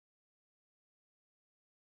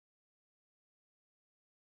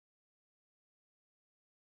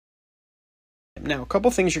Now, a couple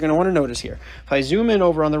things you're going to want to notice here. If I zoom in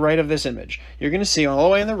over on the right of this image, you're going to see all the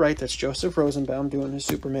way on the right, that's Joseph Rosenbaum doing his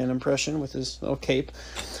Superman impression with his little cape.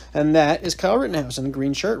 And that is Kyle Rittenhouse in the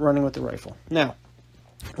green shirt running with the rifle. Now,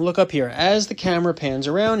 look up here. As the camera pans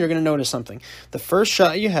around, you're going to notice something. The first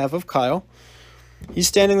shot you have of Kyle, he's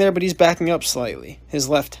standing there, but he's backing up slightly. His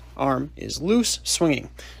left arm is loose, swinging.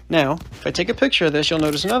 Now, if I take a picture of this, you'll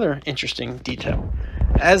notice another interesting detail.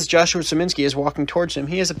 As Joshua Szyminski is walking towards him,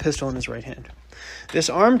 he has a pistol in his right hand. This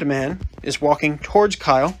armed man is walking towards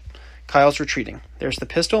Kyle. Kyle's retreating. There's the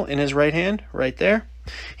pistol in his right hand, right there.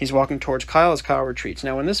 He's walking towards Kyle as Kyle retreats.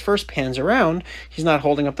 Now, when this first pans around, he's not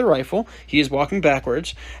holding up the rifle. He is walking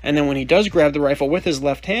backwards. And then when he does grab the rifle with his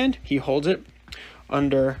left hand, he holds it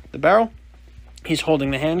under the barrel. He's holding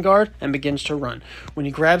the handguard and begins to run. When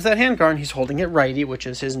he grabs that handguard, he's holding it righty, which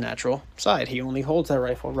is his natural side. He only holds that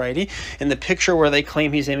rifle righty. In the picture where they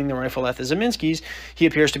claim he's aiming the rifle at the Szyminskis, he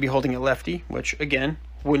appears to be holding it lefty, which, again,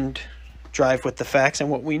 wouldn't drive with the facts and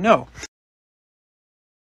what we know.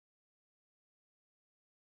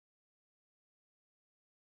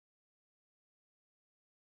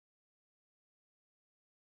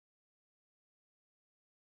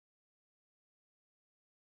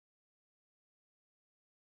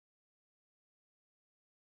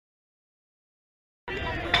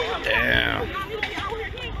 Damn.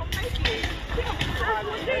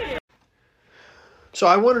 So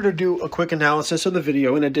I wanted to do a quick analysis of the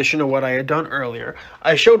video in addition to what I had done earlier.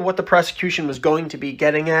 I showed what the prosecution was going to be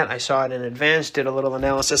getting at. I saw it in advance, did a little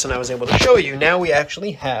analysis, and I was able to show you. Now we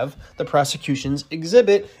actually have the prosecution's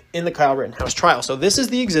exhibit in the Kyle Rittenhouse trial. So this is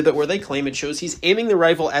the exhibit where they claim it shows he's aiming the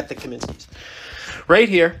rifle at the Kaminskis. Right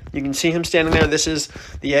here, you can see him standing there. This is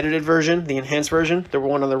the edited version, the enhanced version. The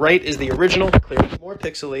one on the right is the original, clearly more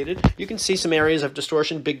pixelated. You can see some areas of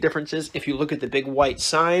distortion, big differences. If you look at the big white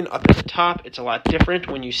sign up at the top, it's a lot different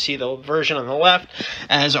when you see the version on the left,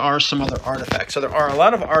 as are some other artifacts. So there are a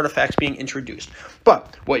lot of artifacts being introduced.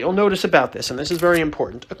 But what you'll notice about this, and this is very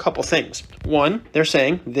important, a couple things. One, they're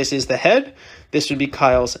saying this is the head. This would be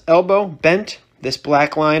Kyle's elbow, bent. This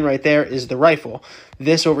black line right there is the rifle.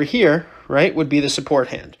 This over here, right, would be the support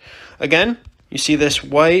hand. Again, you see this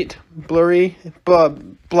white, blurry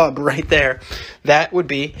blub right there. That would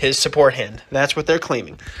be his support hand. That's what they're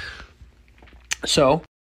claiming. So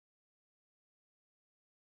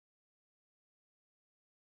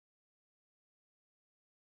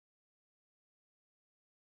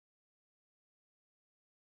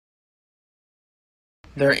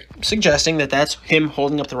they're suggesting that that's him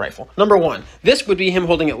holding up the rifle. Number one, this would be him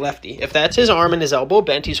holding it lefty. If that's his arm and his elbow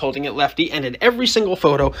bent, he's holding it lefty. And in every single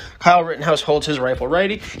photo, Kyle Rittenhouse holds his rifle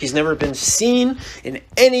righty. He's never been seen in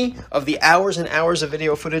any of the hours and hours of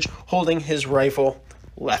video footage holding his rifle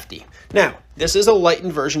lefty. Now, this is a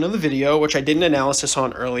lightened version of the video, which I did an analysis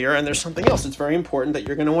on earlier, and there's something else that's very important that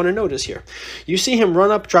you're going to want to notice here. You see him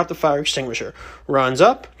run up, drop the fire extinguisher. Runs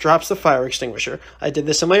up, drops the fire extinguisher. I did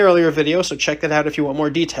this in my earlier video, so check that out if you want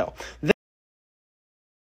more detail.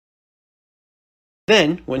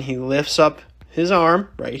 Then, when he lifts up his arm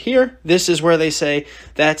right here, this is where they say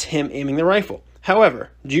that's him aiming the rifle. However,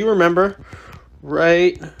 do you remember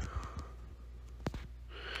right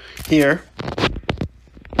here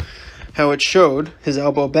how it showed his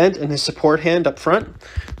elbow bent and his support hand up front?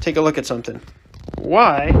 Take a look at something.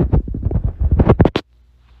 Why,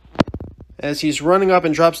 as he's running up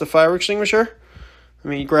and drops the fire extinguisher, let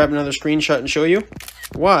me grab another screenshot and show you,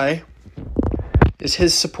 why is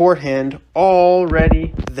his support hand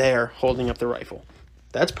already there holding up the rifle?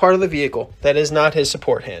 That's part of the vehicle. That is not his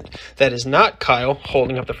support hand. That is not Kyle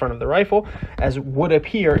holding up the front of the rifle, as would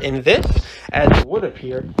appear in this, as would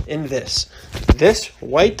appear in this. This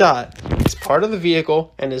white dot is part of the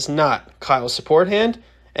vehicle and is not Kyle's support hand,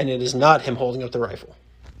 and it is not him holding up the rifle.